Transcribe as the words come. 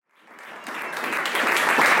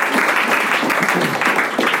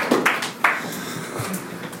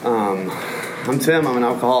I'm Tim. I'm an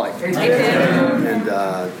alcoholic. Hey, Tim. And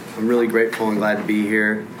I'm really grateful and glad to be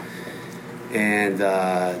here. And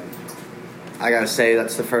I gotta say,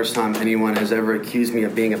 that's the first time anyone has ever accused me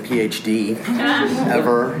of being a PhD,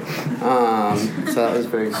 ever. So that was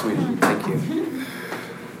very sweet. Thank you.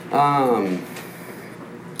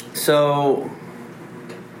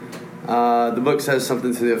 The book says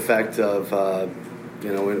something to the effect of,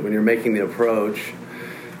 when you're making the approach,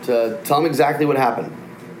 to tell them exactly what happened.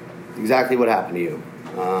 Exactly what happened to you.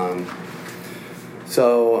 I'm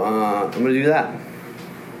going to do that.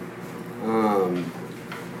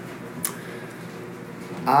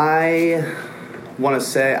 I want to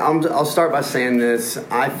say, I'll start by saying this.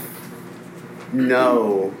 I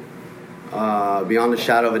know beyond a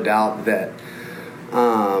shadow of a doubt that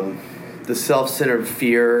the self-centered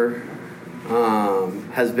fear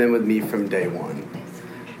has been with me from day one.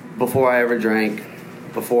 Before I ever drank,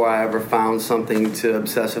 before I ever found something to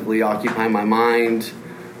obsessively occupy my mind,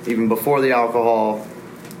 even before the alcohol,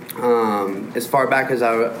 as far back as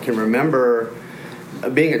I can remember,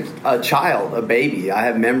 being a child, a baby, I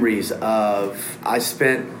have memories of, I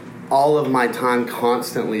spent all of my time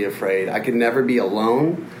constantly afraid. I could never be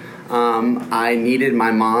alone. I needed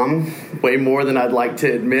my mom way more than I'd like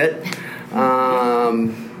to admit. I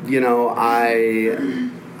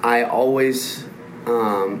always,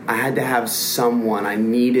 I had to have someone. I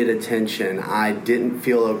needed attention. I didn't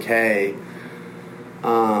feel okay.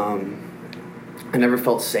 I never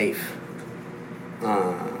felt safe.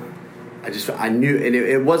 I knew, and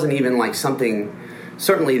it wasn't even like something,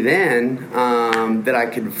 certainly then, that I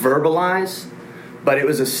could verbalize, but it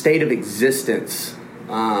was a state of existence,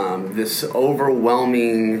 this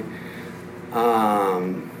overwhelming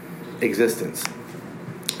existence.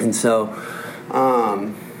 And so,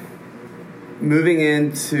 moving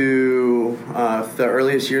into the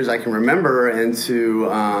earliest years I can remember, into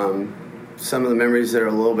some of the memories that are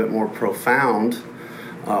a little bit more profound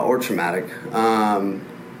or traumatic.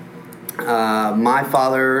 My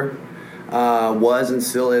father was and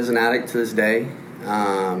still is an addict to this day.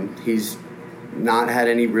 He's not had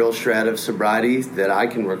any real shred of sobriety that I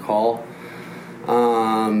can recall.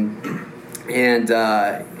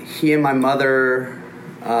 He and my mother,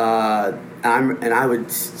 I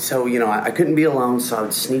couldn't be alone, so I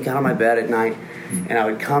would sneak out of my bed at night, and I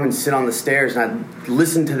would come and sit on the stairs, and I'd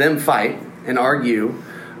listen to them fight and argue,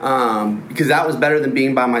 because that was better than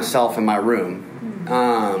being by myself in my room.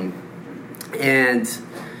 And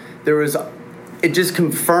it just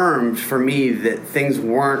confirmed for me that things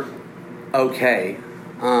weren't okay.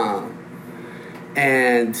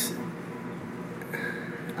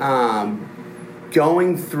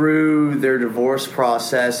 Going through their divorce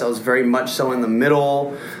process, I was very much so in the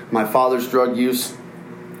middle. My father's drug use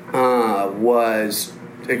was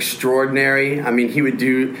extraordinary. I mean,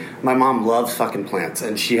 my mom loves fucking plants,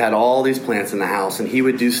 and she had all these plants in the house, and he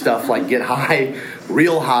would do stuff like get high,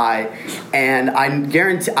 real high, and I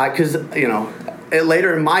guarantee, because,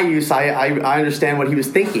 later in my use, I understand what he was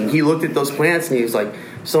thinking. He looked at those plants, and he was like,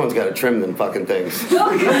 someone's got to trim them fucking things.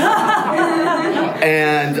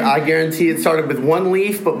 And I guarantee it started with one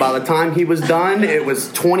leaf, but by the time he was done, it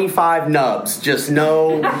was 25 nubs. Just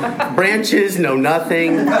no branches, no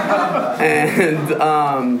nothing.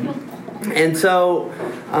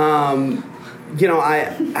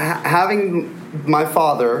 Having my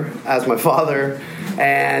father as my father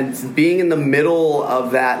and being in the middle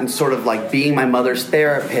of that and sort of like being my mother's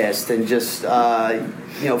therapist and just,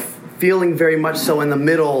 feeling very much so in the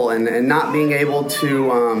middle and not being able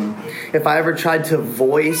to, if I ever tried to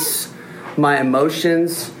voice my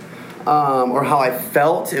emotions or how I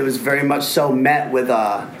felt, it was very much so met with,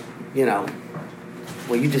 well,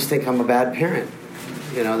 you just think I'm a bad parent.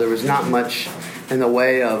 There was not much in the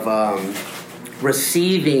way of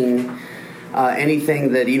receiving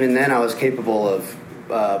anything that even then I was capable of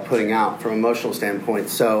putting out from an emotional standpoint.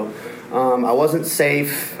 So I wasn't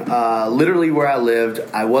safe, literally where I lived.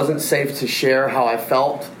 I wasn't safe to share how I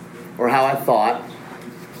felt or how I thought.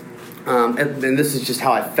 And this is just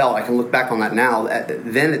how I felt. I can look back on that now.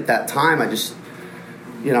 Then at that time, I just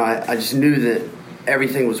knew that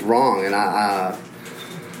everything was wrong. And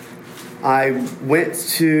I went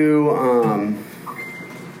to,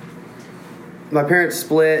 my parents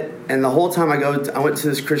split, and the whole time I went to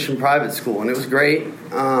this Christian private school, and it was great.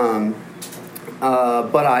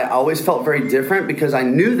 But I always felt very different because I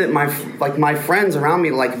knew that my friends around me,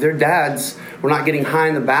 like their dads were not getting high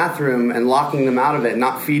in the bathroom and locking them out of it and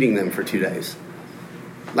not feeding them for 2 days.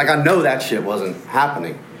 Like, I know that shit wasn't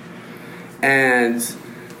happening. And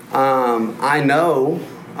I know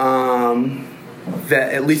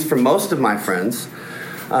that at least for most of my friends,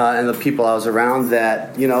 and the people I was around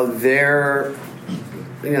that, their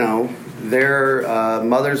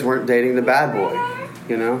mothers weren't dating the bad boy,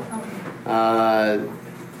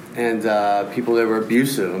 and people that were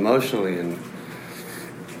abusive emotionally, and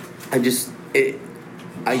I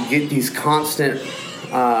get these constant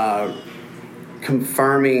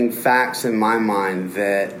confirming facts in my mind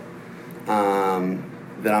that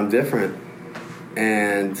I'm different.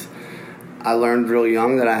 And I learned real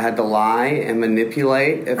young that I had to lie and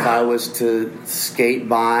manipulate if I was to skate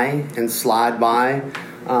by and slide by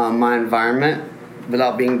my environment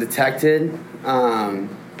without being detected.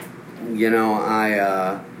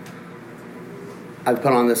 I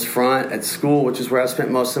put on this front at school, which is where I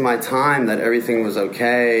spent most of my time, that everything was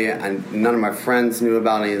okay. And none of my friends knew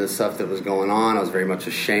about any of the stuff that was going on. I was very much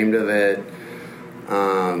ashamed of it.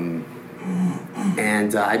 And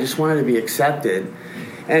I just wanted to be accepted.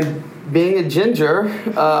 And being a ginger,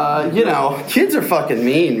 kids are fucking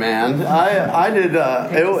mean, man.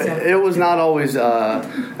 It was not always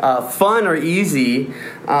fun or easy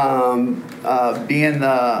being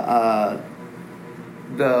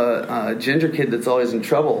the ginger kid that's always in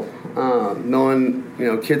trouble. Knowing,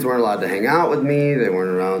 kids weren't allowed to hang out with me. They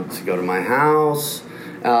weren't allowed to go to my house.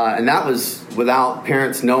 And that was without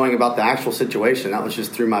parents knowing about the actual situation. That was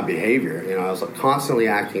just through my behavior. I was constantly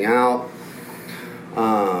acting out.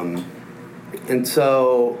 And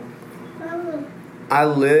so I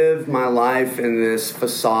lived my life in this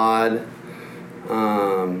facade,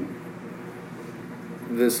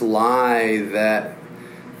 this lie that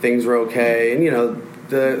things were okay. And,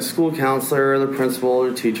 the school counselor, the principal,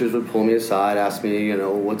 or teachers would pull me aside, ask me,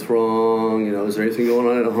 what's wrong? Is there anything going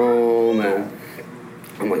on at home? And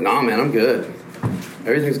I'm like, nah, man, I'm good.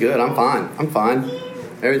 Everything's good. I'm fine.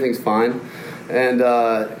 Everything's fine. And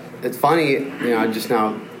it's funny, it just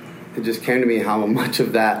came to me how much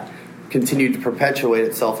of that continued to perpetuate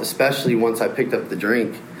itself, especially once I picked up the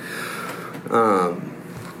drink.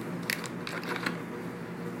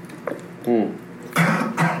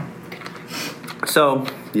 So,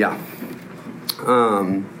 yeah.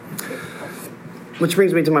 Which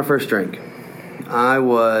brings me to my first drink. I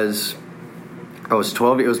was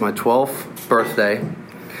 12. It was my 12th birthday.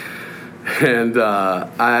 And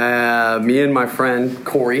me and my friend,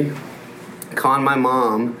 Corey, conned my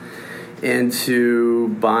mom into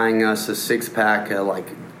buying us a 6-pack of,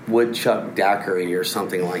 woodchuck daiquiri or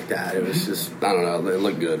something like that. It was just, I don't know, it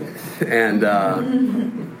looked good. And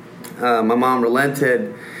my mom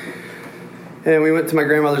relented. And we went to my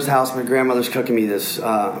grandmother's house. My grandmother's cooking me this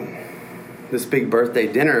big birthday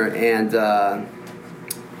dinner, and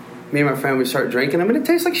me and my friend, we start drinking. It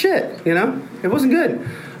tastes like shit, It wasn't good.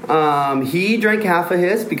 He drank half of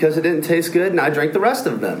his because it didn't taste good, and I drank the rest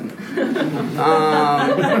of them.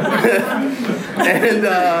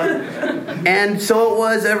 And so it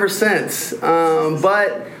was ever since.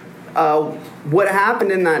 But what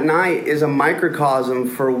happened in that night is a microcosm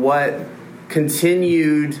for what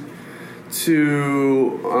continued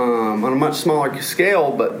to, on a much smaller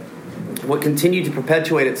scale, but what continued to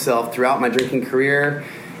perpetuate itself throughout my drinking career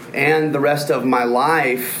and the rest of my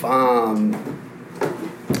life.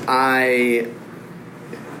 I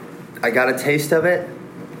got a taste of it,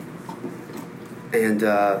 and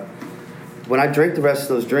when I drank the rest of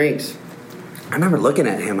those drinks, I remember looking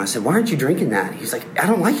at him. I said, "Why aren't you drinking that?" He's like, "I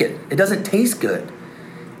don't like it. It doesn't taste good."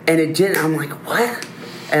 And it didn't. I'm like, "What?"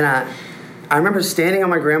 And I remember standing on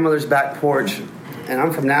my grandmother's back porch, and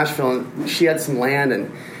I'm from Nashville, and she had some land,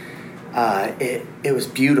 and it was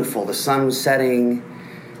beautiful. The sun was setting.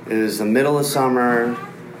 It was the middle of summer.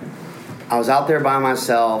 I was out there by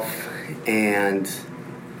myself, and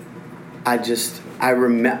I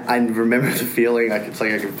remember the feeling. It's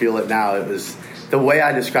like I can feel it now. It was the way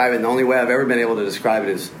I describe it, and the only way I've ever been able to describe it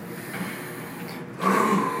is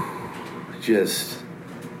just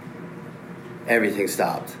everything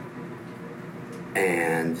stopped.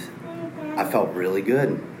 And I felt really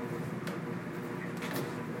good.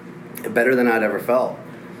 Better than I'd ever felt.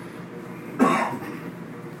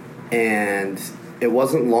 And it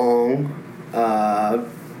wasn't long. I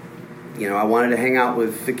wanted to hang out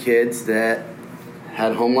with the kids that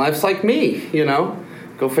had home lives like me,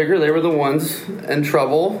 Go figure, they were the ones in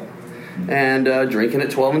trouble and drinking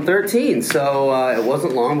at 12 and 13. So it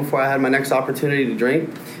wasn't long before I had my next opportunity to drink.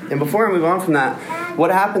 And before I move on from that,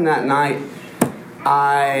 what happened that night,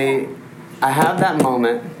 I have that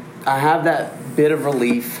moment. I have that bit of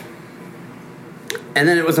relief. And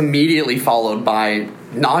then it was immediately followed by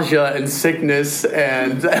nausea and sickness,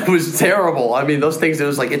 and it was terrible. I mean, those things,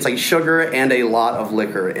 it's like sugar and a lot of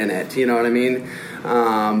liquor in it. You know what I mean?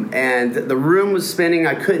 And the room was spinning.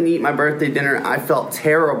 I couldn't eat my birthday dinner. I felt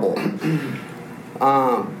terrible.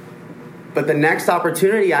 But the next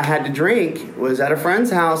opportunity I had to drink was at a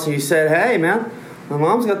friend's house, and he said, "Hey, man, my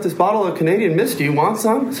mom's got this bottle of Canadian Mist. Do you want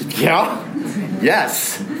some?" I said, "Yeah,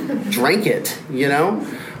 yes, drink it."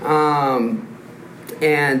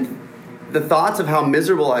 And the thoughts of how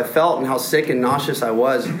miserable I felt and how sick and nauseous I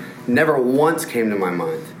was never once came to my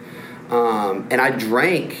mind. And I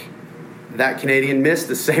drank that Canadian Mist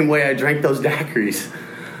the same way I drank those daiquiris,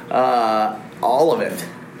 all of it,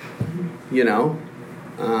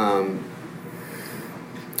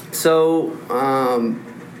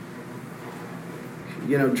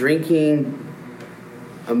 drinking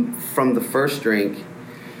from the first drink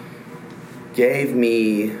gave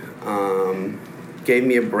me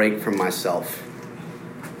a break from myself.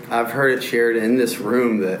 I've heard it shared in this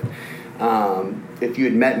room that if you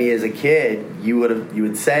had met me as a kid, you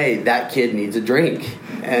would say that kid needs a drink,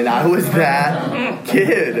 and I was that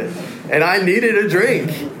kid, and I needed a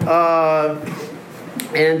drink.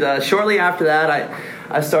 And shortly after that,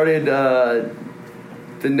 I started.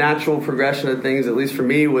 The natural progression of things, at least for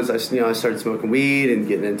me, was I started smoking weed and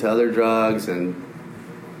getting into other drugs, and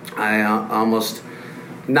I almost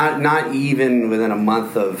not even within a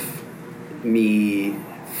month of me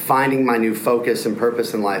finding my new focus and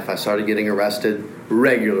purpose in life, I started getting arrested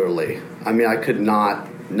regularly. I mean, I could not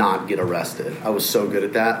get arrested. I was so good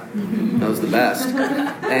at that. That was the best.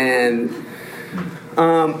 And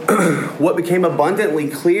what became abundantly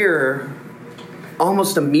clear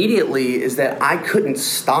almost immediately is that I couldn't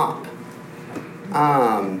stop.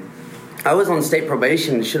 I was on state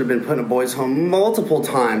probation and should have been put in a boys' home multiple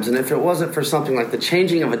times, and if it wasn't for something like the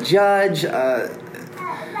changing of a judge, it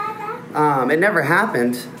never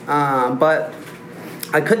happened. But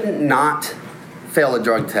I couldn't not fail a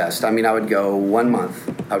drug test. I mean, I would go 1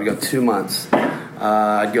 month, I would go 2 months,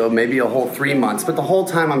 I'd go maybe a whole 3 months, but the whole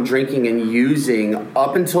time I'm drinking and using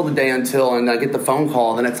up until the day until, and I get the phone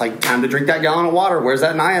call, then it's like, time to drink that gallon of water. Where's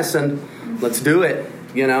that niacin? Let's do it,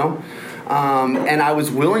 And I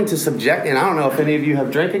was willing to subject, and I don't know if any of you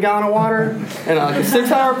have drank a gallon of water in a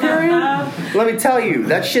 6-hour period. Let me tell you,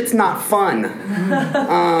 that shit's not fun.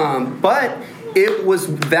 But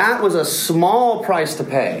that was a small price to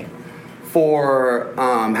pay for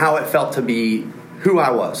how it felt to be who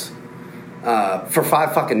I was. For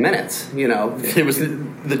 5 fucking minutes, it was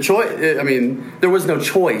the choice. I mean, there was no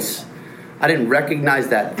choice. I didn't recognize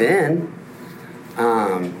that then.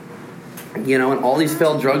 And all these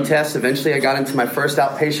failed drug tests. Eventually, I got into my first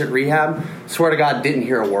outpatient rehab. Swear to God, didn't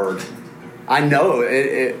hear a word. I know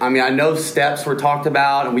it. I mean, I know steps were talked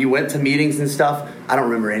about, and we went to meetings and stuff. I don't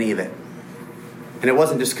remember any of it. And it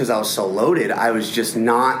wasn't just because I was so loaded. I was just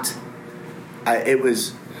not.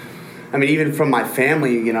 I mean, even from my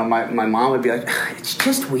family, my mom would be like, "It's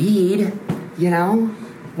just weed,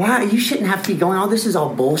 Why? You shouldn't have to be going, oh, this is all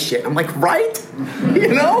bullshit." I'm like, right?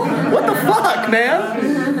 What the fuck,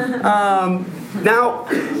 man? Now,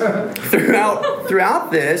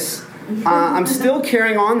 throughout this, I'm still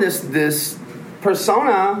carrying on this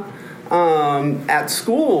persona at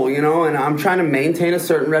school, and I'm trying to maintain a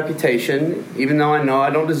certain reputation, even though I know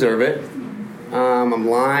I don't deserve it. I'm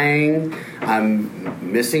lying. I'm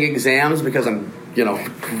missing exams because I'm,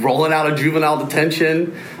 rolling out of juvenile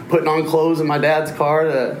detention, putting on clothes in my dad's car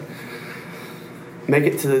to make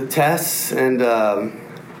it to the tests. And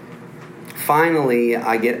finally,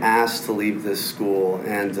 I get asked to leave this school.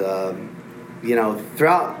 And,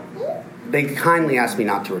 throughout, they kindly asked me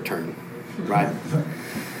not to return, right?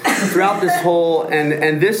 Throughout this whole,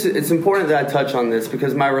 and this, it's important that I touch on this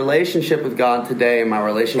because my relationship with God today and my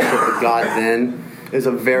relationship with God then is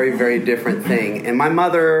a very, very different thing. And my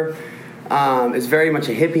mother is very much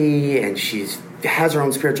a hippie, and she has her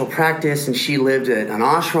own spiritual practice, and she lived at an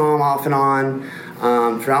ashram off and on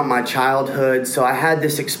throughout my childhood. So I had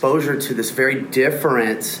this exposure to this very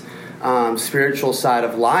different spiritual side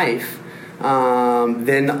of life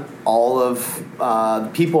than all of the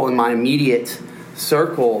people in my immediate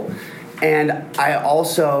circle. And I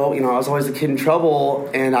also, I was always a kid in trouble,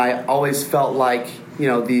 and I always felt like,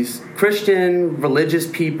 these Christian religious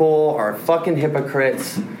people are fucking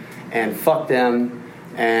hypocrites, and fuck them,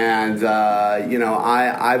 and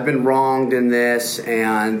I've been wronged in this,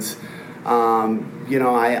 and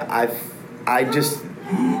I just,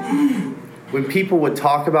 when people would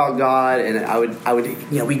talk about God, and I would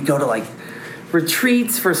we'd go to like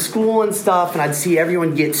retreats for school and stuff, and I'd see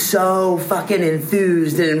everyone get so fucking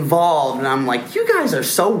enthused and involved, and I'm like, you guys are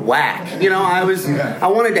so whack. I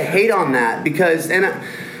wanted to hate on that because, and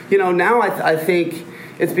now I think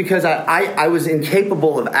it's because I was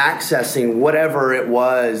incapable of accessing whatever it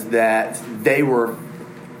was that they were,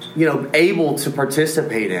 able to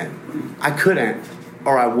participate in. I couldn't,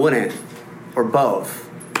 or I wouldn't. or both.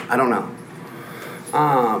 I don't know.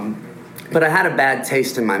 But I had a bad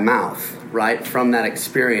taste in my mouth, right, from that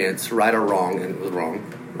experience, right or wrong, and it was wrong,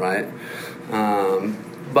 right?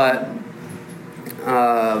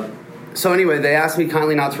 So anyway, they asked me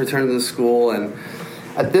kindly not to return to the school, and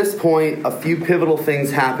at this point, a few pivotal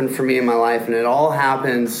things happened for me in my life, and it all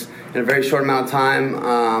happens in a very short amount of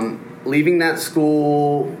time. Leaving that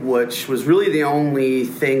school, which was really the only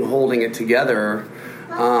thing holding it together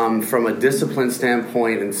from a discipline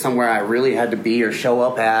standpoint, and somewhere I really had to be or show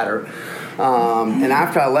up at, and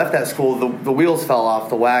after I left that school, the wheels fell off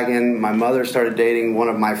the wagon. My mother started dating one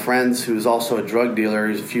of my friends who's also a drug dealer.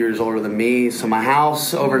 He's a few years older than me. So my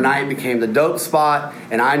house overnight became the dope spot,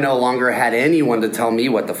 and I no longer had anyone to tell me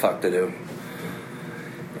what the fuck to do.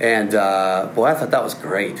 And boy, I thought that was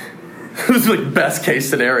great. It was like best case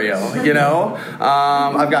scenario, you know?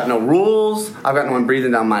 I've got no rules. I've got no one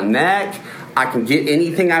breathing down my neck. I can get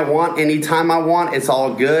anything I want anytime I want. It's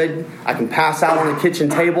all good. I can pass out on the kitchen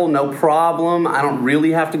table, no problem. I don't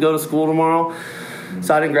really have to go to school tomorrow.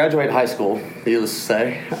 So I didn't graduate high school, needless to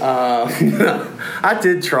say. I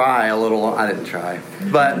did try a little. I didn't try.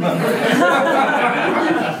 But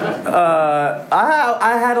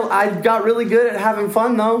I got really good at having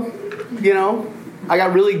fun, though, you know. I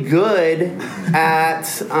got really good at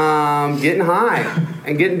getting high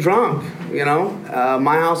and getting drunk, you know.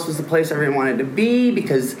 My house was the place everyone wanted to be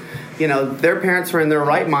because, you know, their parents were in their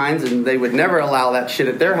right minds and they would never allow that shit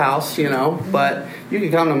at their house, you know. But you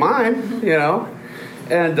can come to mine, you know.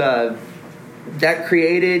 And that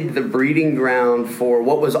created the breeding ground for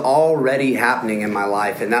what was already happening in my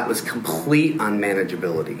life, and that was complete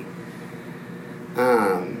unmanageability.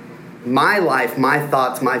 My life, my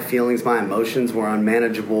thoughts, my feelings, my emotions were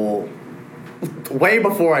unmanageable way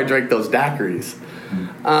before I drank those daiquiris.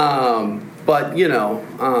 But, you know,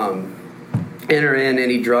 enter in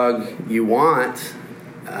any drug you want,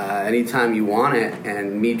 anytime you want it,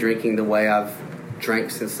 and me drinking the way I've drank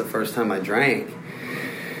since the first time I drank.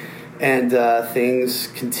 And things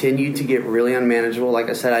continued to get really unmanageable. Like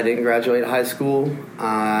I said, I didn't graduate high school.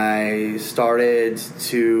 I started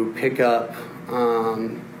to pick up...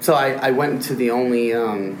 So I went into the only...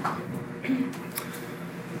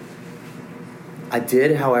 I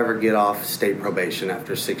did, however, get off state probation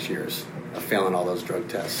after 6 years of failing all those drug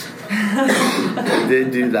tests. I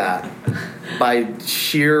did do that. By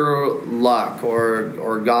sheer luck,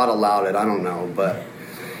 or God allowed it, I don't know. But...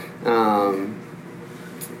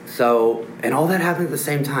 So, and all that happened at the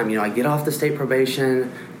same time. You know, I get off the state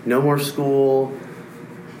probation, no more school.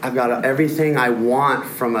 I've got everything I want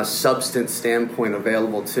from a substance standpoint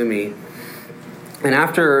available to me. And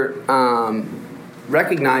after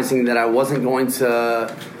recognizing that I wasn't going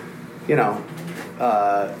to, you know,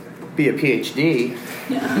 be a PhD,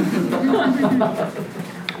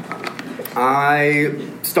 I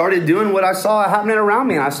started doing what I saw happening around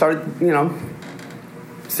me. And I started, you know,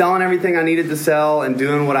 selling everything I needed to sell and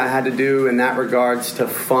doing what I had to do in that regards to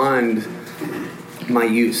fund my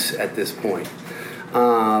use at this point.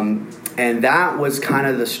 And that was kind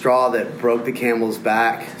of the straw that broke the camel's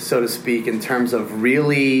back, so to speak, in terms of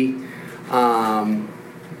really,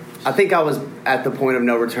 I think I was at the point of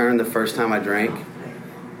no return the first time I drank,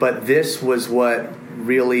 but this was what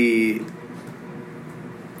really,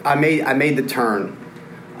 I made the turn.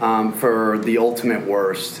 For the ultimate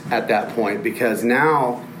worst at that point, because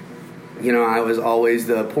now, you know, I was always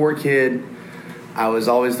the poor kid. I was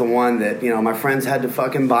always the one that, you know, my friends had to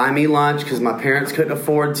fucking buy me lunch because my parents couldn't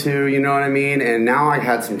afford to, you know what I mean? And now I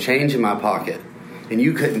had some change in my pocket, and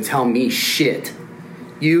you couldn't tell me shit.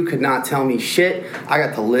 You could not tell me shit. I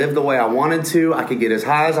got to live the way I wanted to. I could get as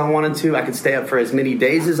high as I wanted to. I could stay up for as many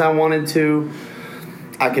days as I wanted to.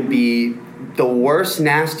 I could be the worst,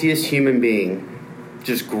 nastiest human being.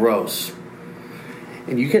 Just gross.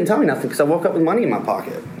 And you couldn't tell me nothing because I woke up with money in my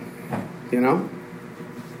pocket. You know?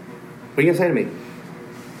 What are you going to say to me?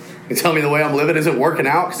 You tell me the way I'm living isn't working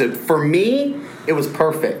out? Because for me, it was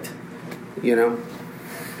perfect. You know?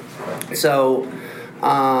 So,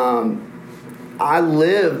 I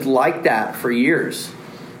lived like that for years.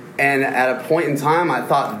 And at a point in time, I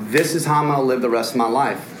thought, this is how I'm going to live the rest of my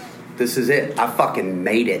life. This is it. I fucking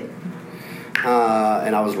made it.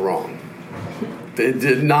 And I was wrong. It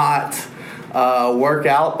did not work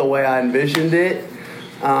out the way I envisioned it.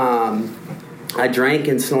 I drank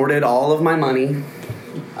and snorted all of my money.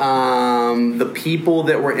 The people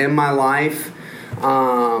that were in my life,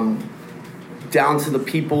 down to the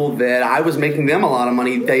people that I was making them a lot of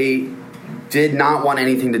money, they did not want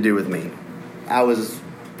anything to do with me. I was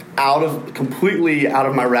completely out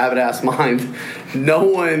of my rabbit-ass mind. No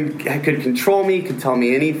one could control me, could tell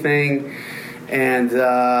me anything. And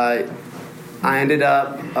I ended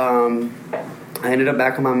up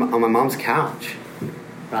back on my mom's couch,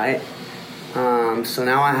 right? So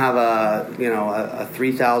now I have a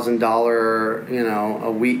 $3,000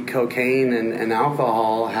 a week cocaine and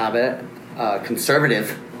alcohol habit,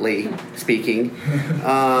 conservatively speaking, and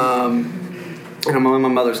I'm on my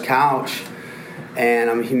mother's couch, and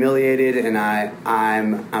I'm humiliated, and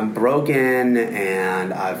I'm broken,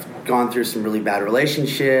 and I've gone through some really bad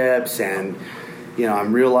relationships, and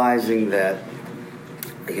I'm realizing that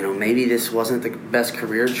maybe this wasn't the best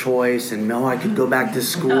career choice, and no, I could go back to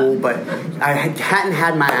school, but I hadn't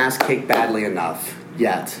had my ass kicked badly enough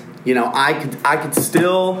yet. I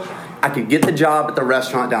could get the job at the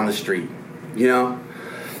restaurant down the street.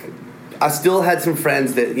 I still had some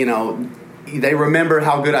friends that, they remember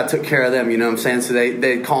how good I took care of them, you know what I'm saying? So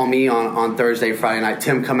they'd call me on Thursday, Friday night,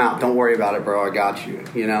 Tim, come out, don't worry about it, bro, I got you,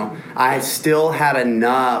 I still had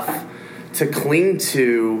enough to cling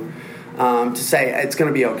to say it's going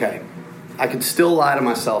to be okay. I could still lie to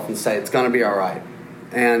myself and say it's going to be all right.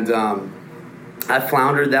 And I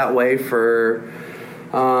floundered that way for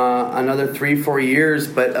another 3-4 years,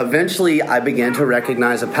 but eventually I began to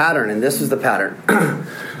recognize a pattern, and this was the pattern.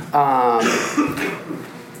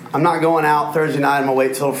 I'm not going out Thursday night. I'm going to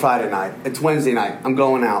wait till Friday night. It's Wednesday night. I'm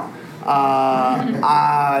going out.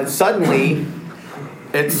 Suddenly,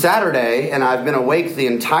 it's Saturday, and I've been awake the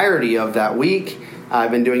entirety of that week.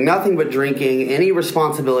 I've been doing nothing but drinking. Any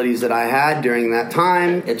responsibilities that I had during that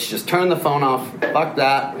time, it's just turn the phone off. Fuck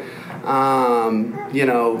that.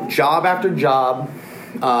 Job after job.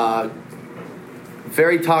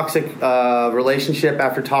 Very toxic relationship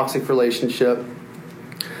after toxic relationship.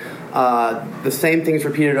 The same things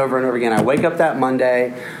repeated over and over again. I wake up that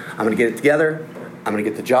Monday. I'm going to get it together. I'm going to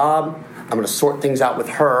get the job. I'm going to sort things out with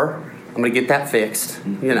her. I'm going to get that fixed,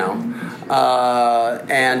 and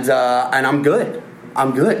I'm good.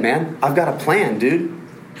 I'm good, man. I've got a plan, dude.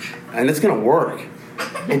 And it's going to work.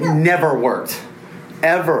 It never worked.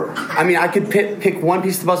 Ever. I mean, I could pick one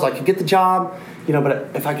piece of the puzzle. I could get the job,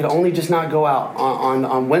 but if I could only just not go out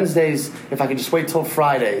on Wednesdays, if I could just wait till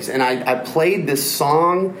Fridays. And I played this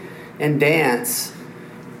song and dance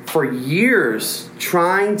for years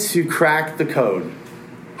trying to crack the code.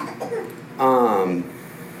 I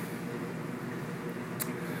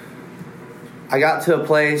got to a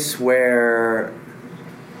place where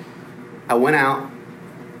I went out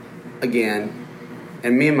again,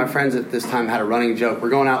 and me and my friends at this time had a running joke. We're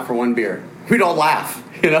going out for one beer. We'd all laugh,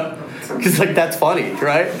 because that's funny,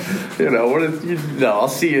 right? I'll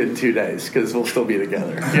see you in 2 days because we'll still be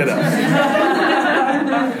together,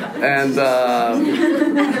 And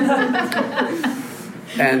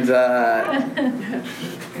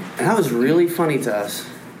that was really funny to us.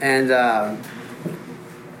 And I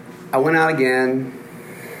went out again.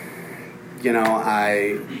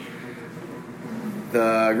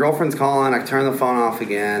 The girlfriend's calling. I turned the phone off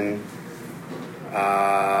again.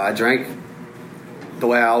 I drank the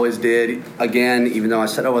way I always did again, even though I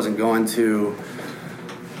said I wasn't going to.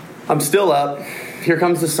 I'm still up. Here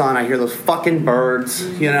comes the sun. I hear those fucking birds,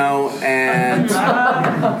 and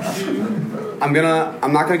I'm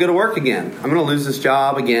not gonna go to work again. I'm gonna lose this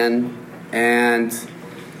job again, and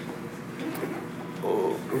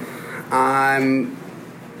I'm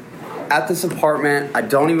at this apartment. I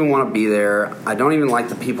don't even want to be there. I don't even like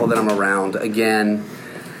the people that I'm around again.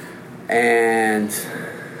 And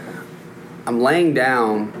I'm laying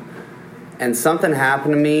down, and something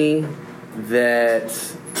happened to me that,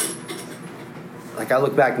 I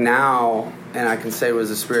look back now and I can say it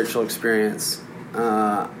was a spiritual experience.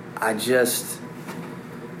 It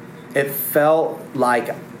felt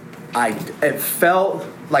like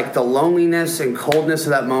the loneliness and coldness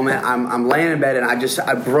of that moment. I'm laying in bed, and I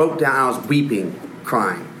broke down. I was weeping,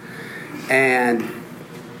 crying, and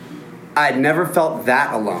I had never felt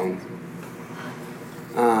that alone.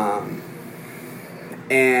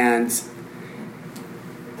 And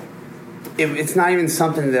it's not even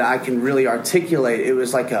something that I can really articulate. It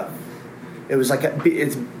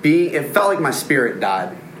felt like my spirit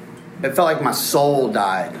died. It felt like my soul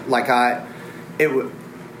died. It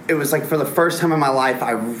was like for the first time in my life,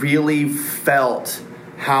 I really felt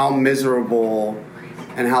how miserable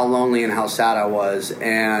and how lonely and how sad I was.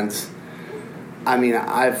 And I mean,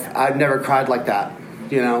 I've never cried like that,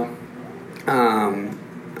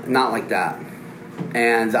 not like that.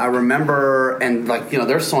 And I remember, and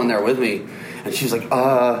there's someone there with me, and she's like,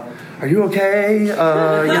 are you okay?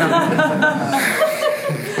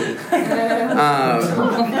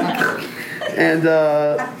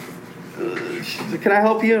 She's like, can I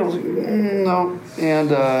help you? And I was like, no. And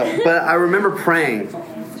but I remember praying,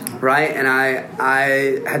 right? And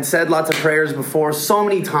I had said lots of prayers before, so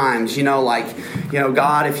many times,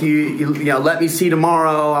 God, if you let me see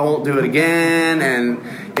tomorrow, I won't do it again. And,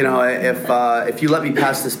 if you let me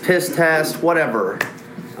pass this piss test, whatever.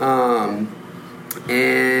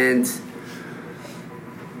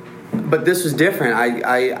 But this was different.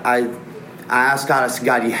 I asked God, I said,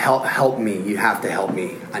 God, you help me. You have to help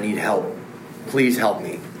me. I need help. Please help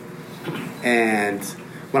me. And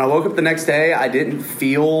when I woke up the next day, I didn't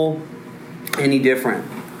feel any different.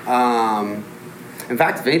 In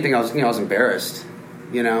fact, if anything, I was embarrassed,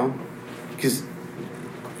 because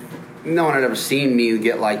no one had ever seen me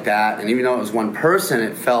get like that. And even though it was one person,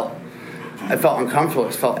 I felt uncomfortable.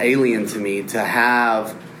 It felt alien to me to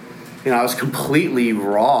have, I was completely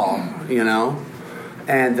raw,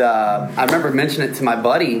 And I remember mentioning it to my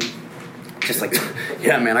buddy, just like,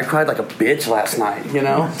 yeah, man, I cried like a bitch last night,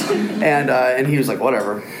 And he was like,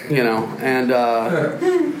 whatever, And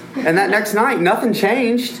that next night, nothing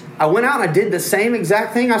changed. I went out and I did the same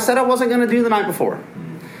exact thing I said I wasn't going to do the night before.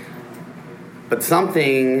 But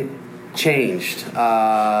something changed.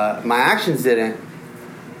 My actions didn't,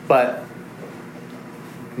 but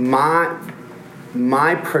my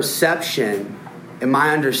perception and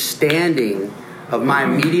my understanding of my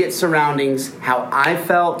immediate surroundings, how I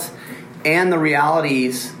felt, and the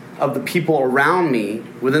realities of the people around me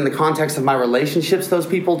within the context of my relationships, those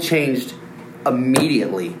people changed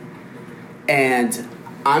immediately. And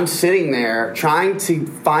I'm sitting there trying to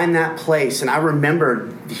find that place. And I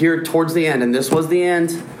remember here towards the end, and this was the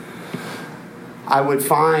end, I would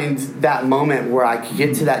find that moment where I could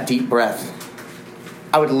get to that deep breath.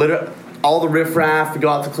 I would literally, all the riffraff, go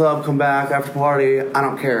out to the club, come back after party, I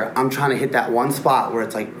don't care. I'm trying to hit that one spot where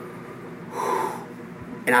it's like, whew,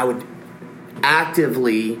 and I would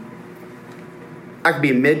actively, I could be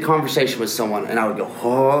in mid-conversation with someone and I would go,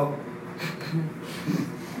 oh,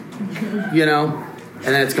 and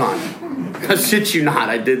then it's gone. I shit you not,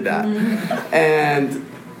 I did that. And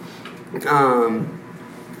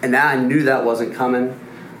then I knew that wasn't coming.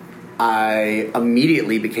 I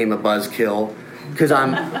immediately became a buzzkill. Because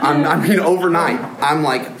overnight,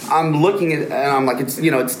 I'm looking at, and I'm like,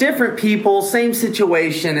 it's different people, same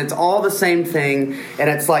situation, it's all the same thing. And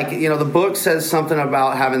it's like, the book says something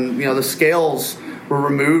about having, the scales were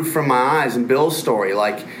removed from my eyes in Bill's story.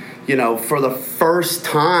 Like, for the first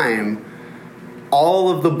time, all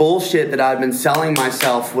of the bullshit that I'd been selling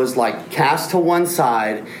myself was like cast to one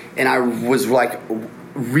side, and I was like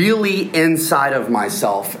really inside of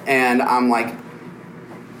myself. And I'm like,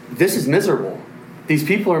 this is miserable. These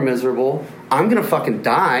people are miserable. I'm going to fucking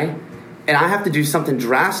die. And I have to do something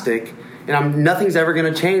drastic. And nothing's ever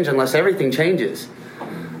going to change unless everything changes.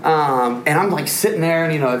 And I'm like sitting there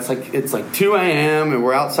and, it's like 2 a.m. and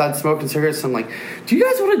we're outside smoking cigarettes. I'm like, do you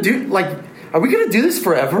guys want to do, are we going to do this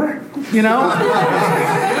forever? And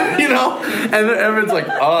everyone's like,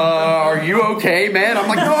 are you okay, man? I'm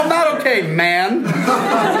like, no, I'm not okay, man.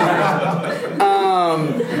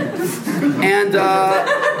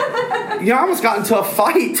 I almost got into a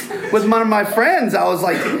fight with one of my friends.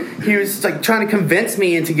 He was like trying to convince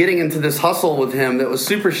me into getting into this hustle with him that was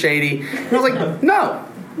super shady. And I was like, no,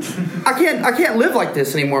 I can't live like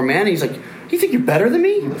this anymore, man. And he's like, you think you're better than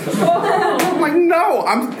me? I'm like, no,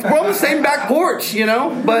 we're on the same back porch,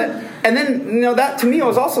 But, and then, that to me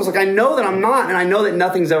was also like, I know that I'm not, and I know that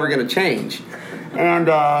nothing's ever going to change. And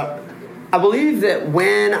I believe that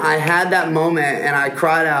when I had that moment and I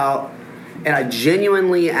cried out, and I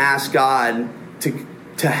genuinely asked God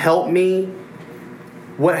to help me,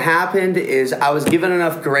 what happened is I was given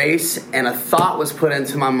enough grace and a thought was put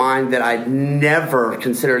into my mind that I'd never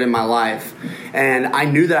considered in my life. And I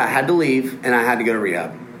knew that I had to leave and I had to go to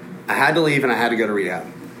rehab. I had to leave and I had to go to rehab.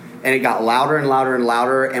 And it got louder and louder and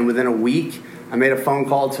louder. And within a week, I made a phone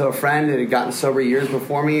call to a friend that had gotten sober years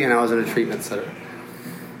before me, and I was in a treatment center.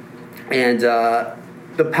 And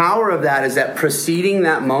the power of that is that preceding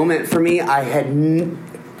that moment for me,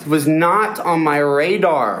 was not on my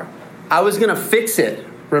radar. I was going to fix it,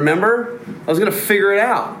 remember? I was going to figure it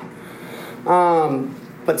out.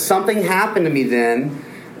 But something happened to me then,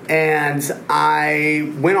 and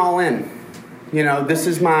I went all in. This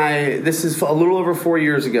is a little over 4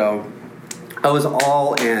 years ago. I was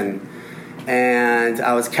all in. And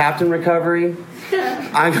I was Captain Recovery.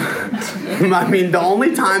 The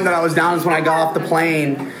only time that I was down is when I got off the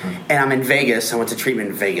plane and I'm in Vegas. I went to treatment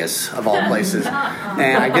in Vegas, of all places.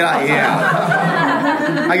 And I get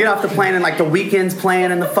off the plane and the Weeknd's playing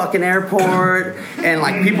in the fucking airport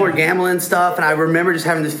and people are gambling and stuff. And I remember just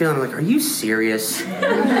having this feeling like, are you serious?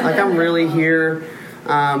 I'm really here.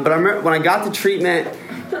 But I remember when I got to treatment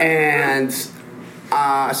and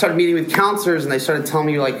I started meeting with counselors, and they started telling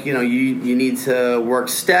me, like, you know, you need to work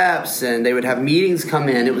steps, and they would have meetings come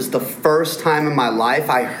in. It was the first time in my life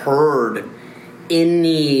I heard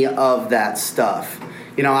any of that stuff.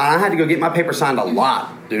 You know, I had to go get my paper signed a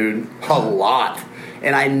lot, dude. A lot.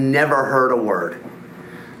 And I never heard a word.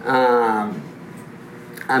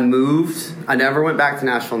 I moved. I never went back to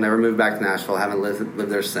Nashville, never moved back to Nashville. I haven't lived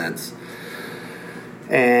there since.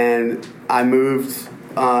 And I moved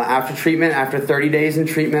after treatment. After 30 days in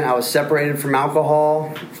treatment, I was separated from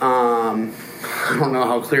alcohol. I don't know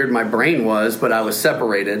how cleared my brain was, but I was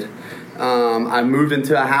separated. I moved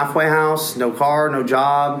into a halfway house, no car, no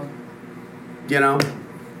job. You know,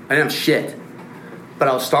 I didn't have shit. But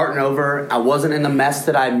I was starting over. I wasn't in the mess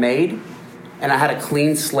that I'd made, and I had a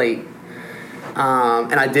clean slate.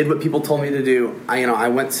 And I did what people told me to do. I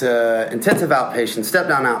went to intensive outpatient,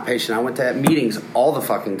 step-down outpatient. I went to meetings all the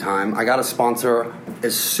fucking time. I got a sponsor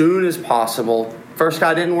as soon as possible. First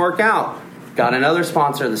guy didn't work out. Got another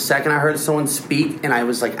sponsor. The second I heard someone speak, and I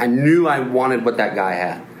was like, I knew I wanted what that guy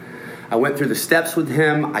had. I went through the steps with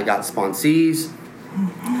him. I got sponsees.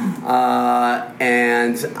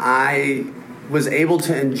 And I was able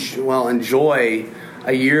to enjoy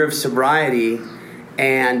a year of sobriety.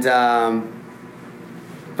 And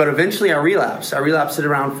but eventually I relapsed. I relapsed at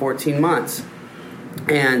around 14 months.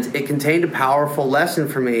 And it contained a powerful lesson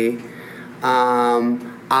for me. I'm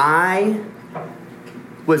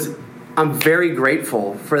very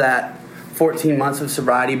grateful for that 14 months of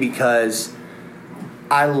sobriety, because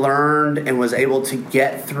I learned and was able to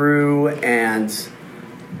get through, and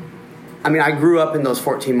I grew up in those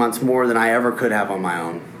 14 months more than I ever could have on my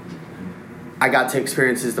own. I got to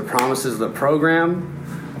experience the promises of the program.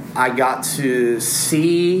 I got to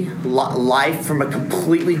see life from a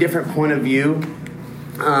completely different point of view.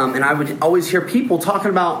 And I would always hear people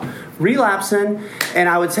talking about relapsing, and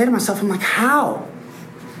I would say to myself, I'm like, how?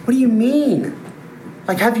 What do you mean?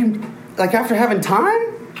 After having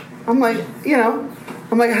time? I'm like,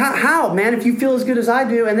 how, man, if you feel as good as I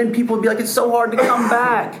do? And then people would be like, it's so hard to come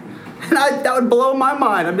back. And that would blow my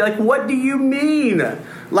mind. I'd be like, what do you mean?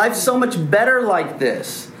 Life's so much better like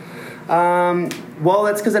this. Well,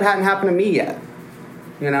 that's because it hadn't happened to me yet.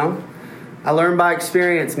 You know? I learned by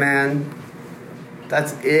experience, man.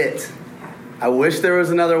 That's it. I wish there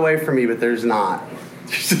was another way for me, but there's not.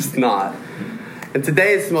 There's just not. And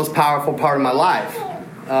today is the most powerful part of my life.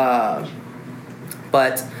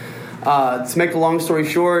 But to make a long story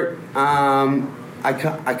short,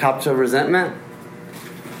 I copped to resentment.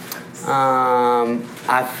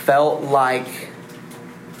 I felt like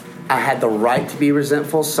I had the right to be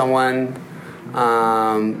resentful. Someone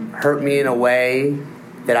hurt me in a way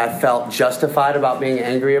that I felt justified about being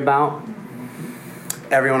angry about.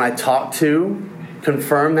 Everyone I talked to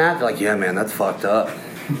confirmed that. They're like, yeah, man, that's fucked up.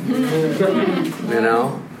 You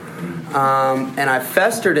know? And I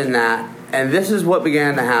festered in that, and this is what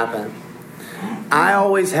began to happen. I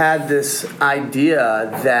always had this idea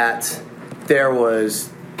that there was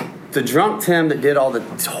the drunk Tim that did all the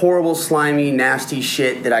horrible, slimy, nasty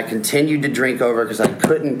shit that I continued to drink over because I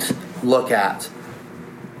couldn't look at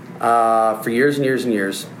for years and years and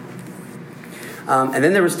years. And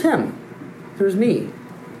then there was Tim. There was me.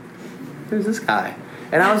 There was this guy.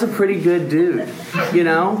 And I was a pretty good dude, you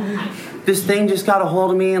know? This thing just got a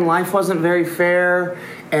hold of me, and life wasn't very fair.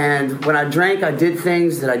 And when I drank, I did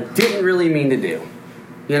things that I didn't really mean to do,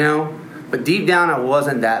 you know? But deep down, I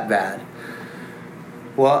wasn't that bad.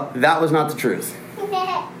 Well, that was not the truth.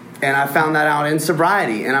 And I found that out in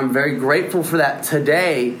sobriety, and I'm very grateful for that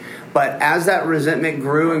today. But as that resentment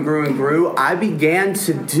grew and grew and grew, I began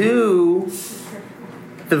to do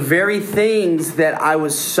the very things that I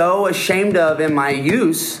was so ashamed of in my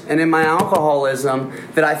use and in my alcoholism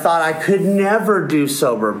that I thought I could never do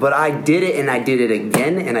sober. But I did it, and I did it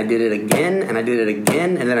again, and I did it again, and I did it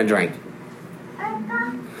again, and then I drank.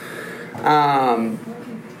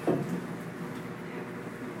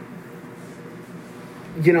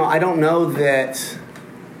 You know, I don't know that...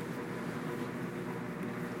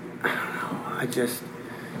 I just,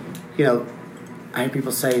 you know, I hear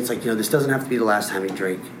people say, it's like, you know, this doesn't have to be the last time you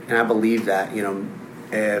drink. And I believe that, you know,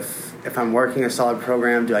 if I'm working a solid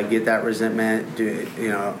program, do I get that resentment? You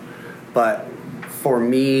know, but for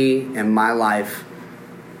me and my life,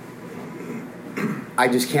 I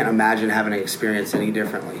just can't imagine having an experience any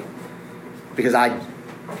differently. Because I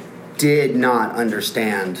did not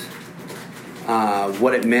understand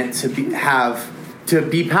what it meant to be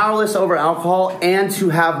powerless over alcohol and to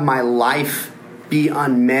have my life be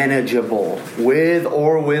unmanageable with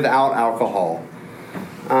or without alcohol.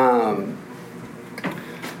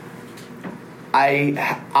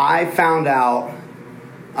 I found out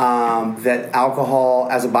that alcohol,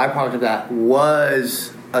 as a byproduct of that,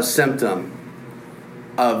 was a symptom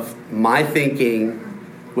of my thinking,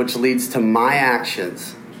 which leads to my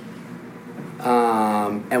actions.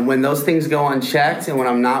 And when those things go unchecked, and when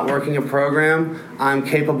I'm not working a program, I'm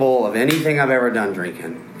capable of anything I've ever done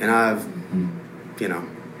drinking. And I've,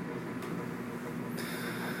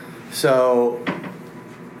 so,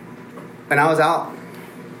 and I was out.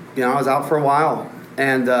 I was out for a while.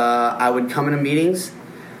 And I would come into meetings.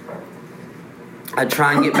 I'd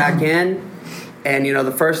try and get back in. And,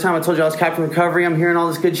 the first time I told you I was Captain Recovery, I'm hearing all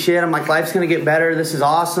this good shit. I'm like, life's going to get better. This is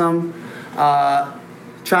awesome.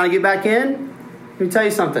 Trying to get back in. Let me tell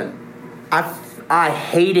you something. I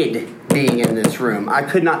hated being in this room. I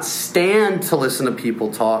could not stand to listen to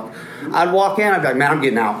people talk. I'd walk in, I'd be like, man, I'm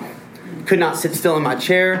getting out. Could not sit still in my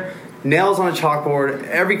chair. Nails on a chalkboard.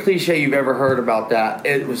 Every cliche you've ever heard about that.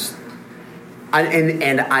 It was...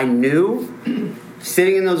 And I knew,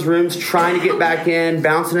 sitting in those rooms, trying to get back in,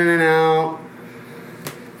 bouncing in and out,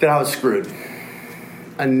 that I was screwed.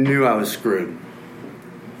 I knew I was screwed.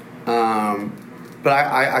 But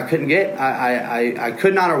I couldn't get, I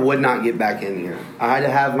could not or would not get back in here. I had to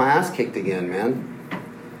have my ass kicked again, man.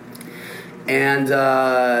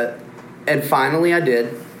 And finally I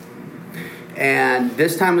did. And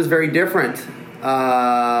this time was very different.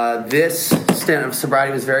 This stint of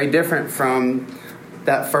sobriety was very different from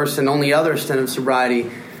that first and only other stint of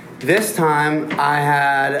sobriety. This time I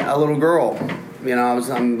had a little girl.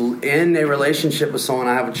 I'm in a relationship with someone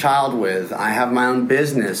I have a child with. I have my own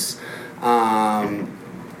business. And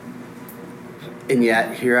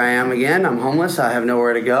yet here I am again. I'm homeless. I have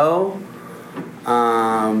nowhere to go.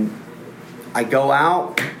 I go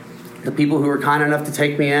out. The people who were kind enough to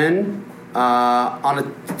take me in,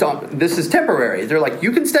 this is temporary. They're like,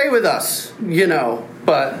 you can stay with us,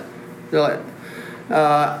 but they're like,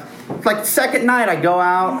 second night I go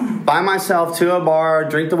out by myself to a bar,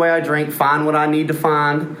 drink the way I drink, find what I need to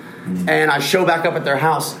find, and I show back up at their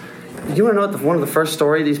house. You want to know what one of the first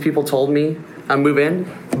story these people told me? I move in.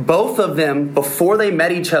 Both of them, before they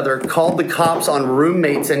met each other, called the cops on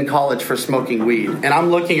roommates in college for smoking weed. And I'm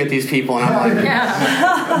looking at these people and I'm like,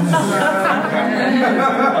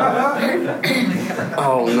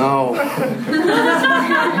 oh no.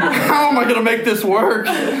 How am I going to make this work?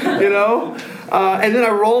 And then I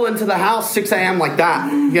roll into the house 6 a.m. like that,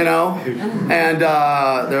 and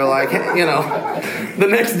they're like, the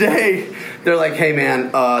next day, they're like, hey man,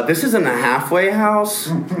 this isn't a halfway house,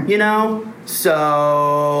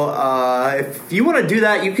 so if you want to do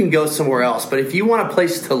that, you can go somewhere else. But if you want a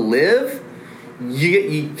place to live,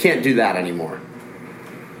 you can't do that anymore.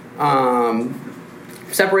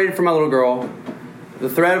 Separated from my little girl, the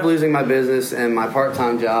threat of losing my business and my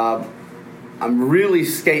part-time job, I'm really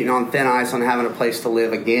skating on thin ice on having a place to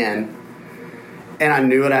live again. And I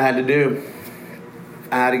knew what I had to do.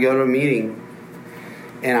 I had to go to a meeting.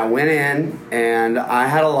 And I went in, and I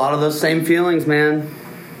had a lot of those same feelings, man,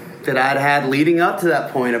 that I'd had leading up to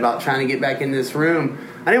that point about trying to get back in this room.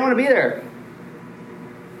 I didn't want to be there.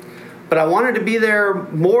 But I wanted to be there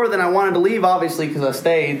more than I wanted to leave, obviously, because I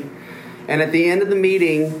stayed. And at the end of the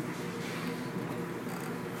meeting,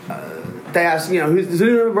 they asked, who's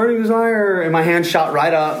a burning desire? And my hand shot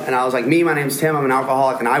right up, and I was like, my name's Tim, I'm an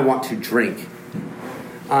alcoholic, and I want to drink.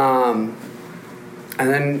 And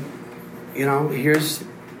then, here's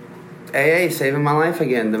AA saving my life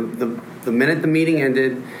again. The minute the meeting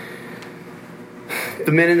ended,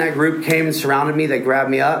 the men in that group came and surrounded me. They grabbed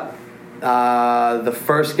me up. The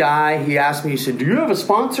first guy, he asked me, he said, do you have a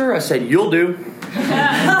sponsor? I said, you'll do.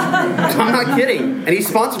 I'm not kidding. And he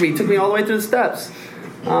sponsored me. He took me all the way through the steps.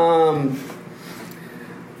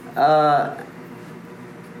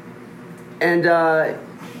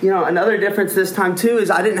 Another difference this time too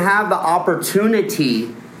is I didn't have the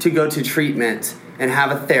opportunity to go to treatment and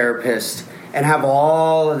have a therapist and have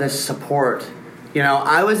all of this support.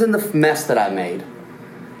 I was in the mess that I made.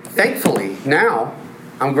 Thankfully, now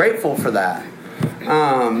I'm grateful for that.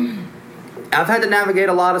 I've had to navigate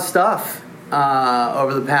a lot of stuff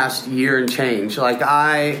over the past year and change. Like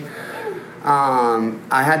I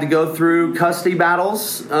had to go through custody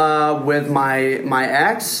battles with my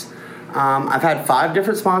ex. I've had 5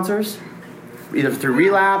 different sponsors, either through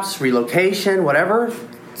relapse, relocation, whatever.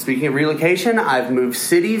 Speaking of relocation, I've moved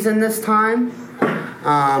cities in this time.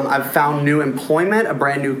 I've found new employment, a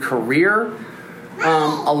brand new career.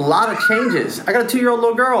 A lot of changes. I got a 2-year-old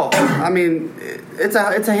little girl. I mean, it's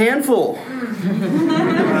a handful.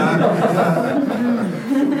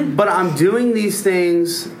 But I'm doing these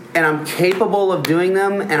things, and I'm capable of doing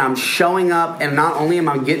them, and I'm showing up, and not only am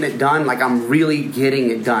I getting it done, like I'm really getting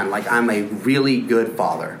it done. Like I'm a really good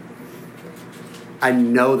father. I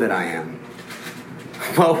know that I am.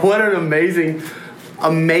 Well, what an amazing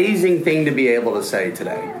thing to be able to say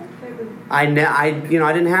today. I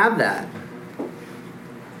didn't have that.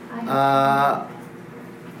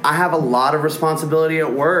 I have a lot of responsibility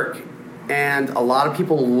at work, and a lot of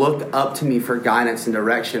people look up to me for guidance and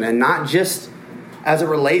direction, and not just as it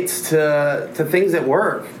relates to things at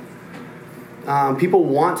work. People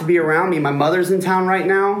want to be around me. My mother's in town right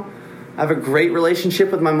now. I have a great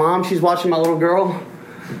relationship with my mom. She's watching my little girl,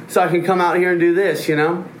 so I can come out here and do this,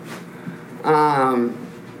 I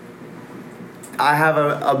have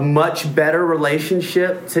a much better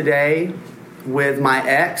relationship today with my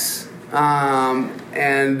ex.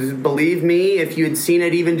 And believe me, if you had seen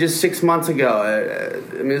it even just 6 months ago,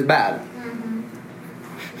 it was bad.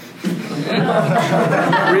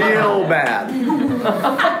 Real bad.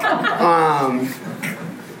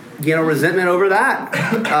 Resentment over that,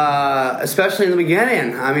 especially in the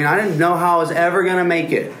beginning. I mean, I didn't know how I was ever going to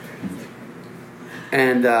make it.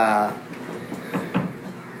 And,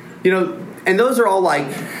 and those are all like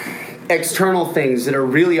external things that are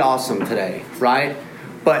really awesome today, right?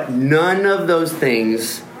 But none of those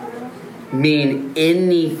things mean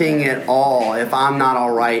anything at all if I'm not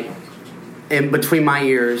all right in between my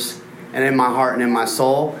ears and in my heart and in my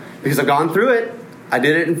soul, because I've gone through it. I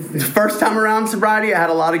did it the first time around sobriety. I had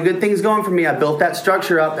a lot of good things going for me. I built that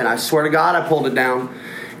structure up, and I swear to God, I pulled it down.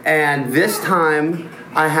 And this time,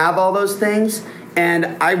 I have all those things. And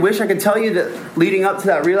I wish I could tell you that leading up to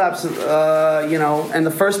that relapse, and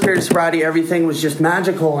the first period of sobriety, everything was just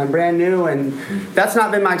magical and brand new. And that's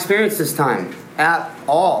not been my experience this time at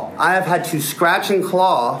all. I have had to scratch and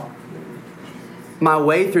claw my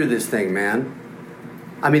way through this thing, man.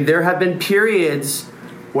 I mean, there have been periods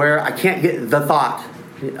where I can't get the thought,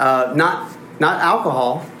 not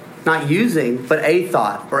alcohol, not using, but a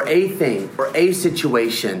thought or a thing or a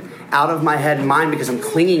situation out of my head and mind, because I'm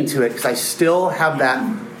clinging to it, because I still have that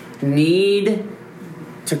need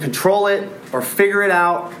to control it or figure it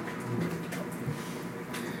out.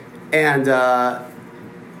 And,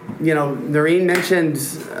 Noreen mentioned,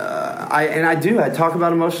 I talk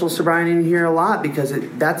about emotional sobriety in here a lot, because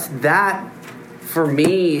that for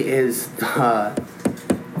me is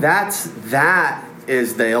that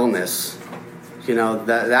is the illness.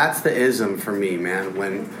 That's the ism for me, man.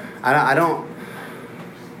 When I don't.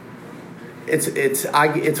 It's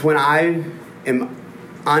when I am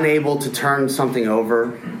unable to turn something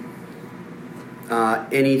over,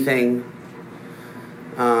 anything.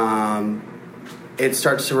 It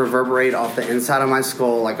starts to reverberate off the inside of my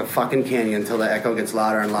skull like a fucking canyon until the echo gets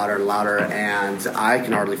louder and louder and louder, and I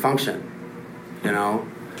can hardly function.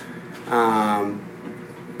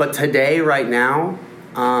 But today, right now,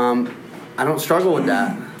 I don't struggle with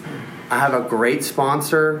that. I have a great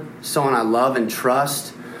sponsor, someone I love and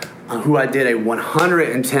trust, who I did a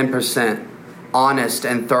 110% honest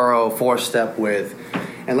and thorough 4-step with.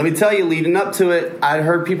 And let me tell you, leading up to it, I'd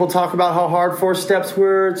heard people talk about how hard 4 steps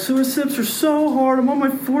were. 2 steps are so hard. I'm on my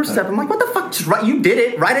 4th step. I'm like, what the fuck? Just write. You did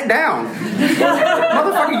it. Write it down.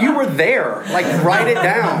 Motherfucker, you were there. Like, write it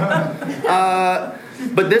down.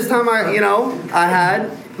 But this time, I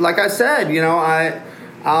had, like I said,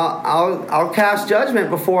 I'll cast judgment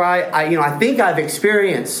before I think I've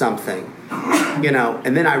experienced something,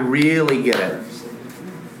 and then I really get it.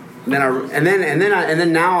 And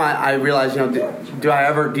then now I realize,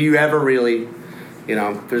 do you ever really,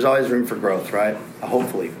 there's always room for growth, right?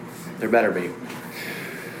 Hopefully, there better be.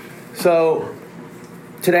 So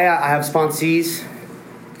today I have sponsees.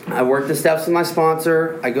 I work the steps with my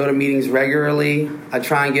sponsor. I go to meetings regularly. I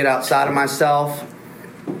try and get outside of myself.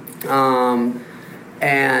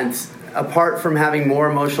 And apart from having more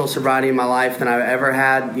emotional sobriety in my life than I've ever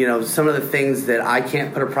had, some of the things that I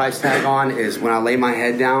can't put a price tag on is when I lay my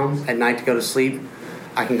head down at night to go to sleep,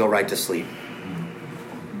 I can go right to sleep.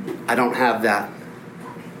 I don't have that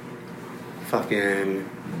fucking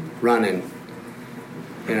running.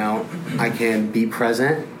 I can be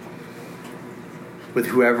present with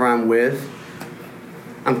whoever I'm with.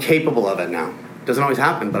 I'm capable of it now. Doesn't always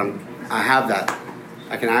happen, but I have that.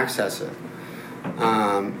 I can access it.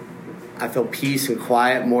 I feel peace and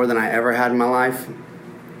quiet more than I ever had in my life.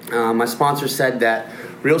 My sponsor said that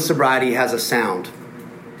real sobriety has a sound,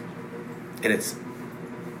 and it's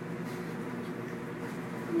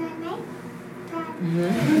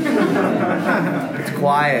it's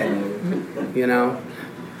quiet.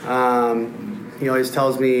 He always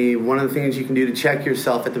tells me one of the things you can do to check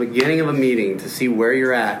yourself at the beginning of a meeting to see where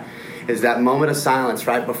you're at is that moment of silence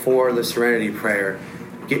right before the serenity prayer.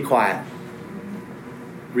 Get quiet.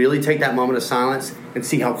 Really take that moment of silence and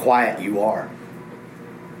see how quiet you are.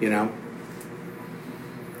 That's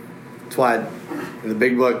why In the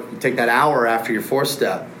big book, you take that hour after your fourth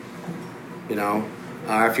step,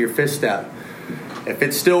 after your fifth step. If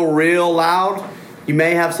it's still real loud, you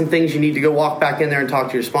may have some things you need to go walk back in there and talk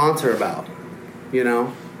to your sponsor about.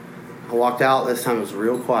 I walked out, this time it was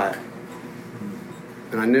real quiet.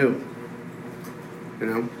 And I knew,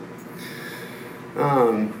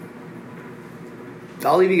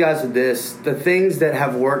 I'll leave you guys with this. The things that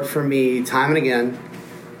have worked for me time and again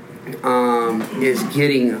is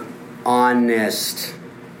getting honest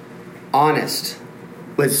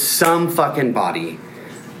with some fucking body,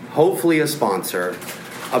 hopefully a sponsor,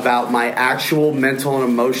 about my actual mental and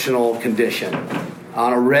emotional condition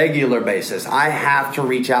on a regular basis. I have to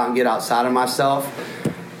reach out and get outside of myself.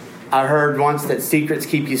 I heard once that secrets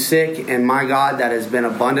keep you sick, and my God, that has been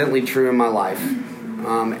abundantly true in my life.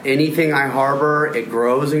 Anything I harbor, it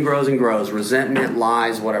grows and grows and grows. Resentment,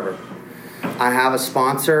 lies, whatever. I have a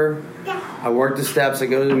sponsor. I work the steps. I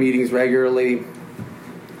go to the meetings regularly.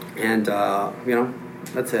 And,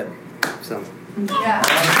 that's it. So. Yeah.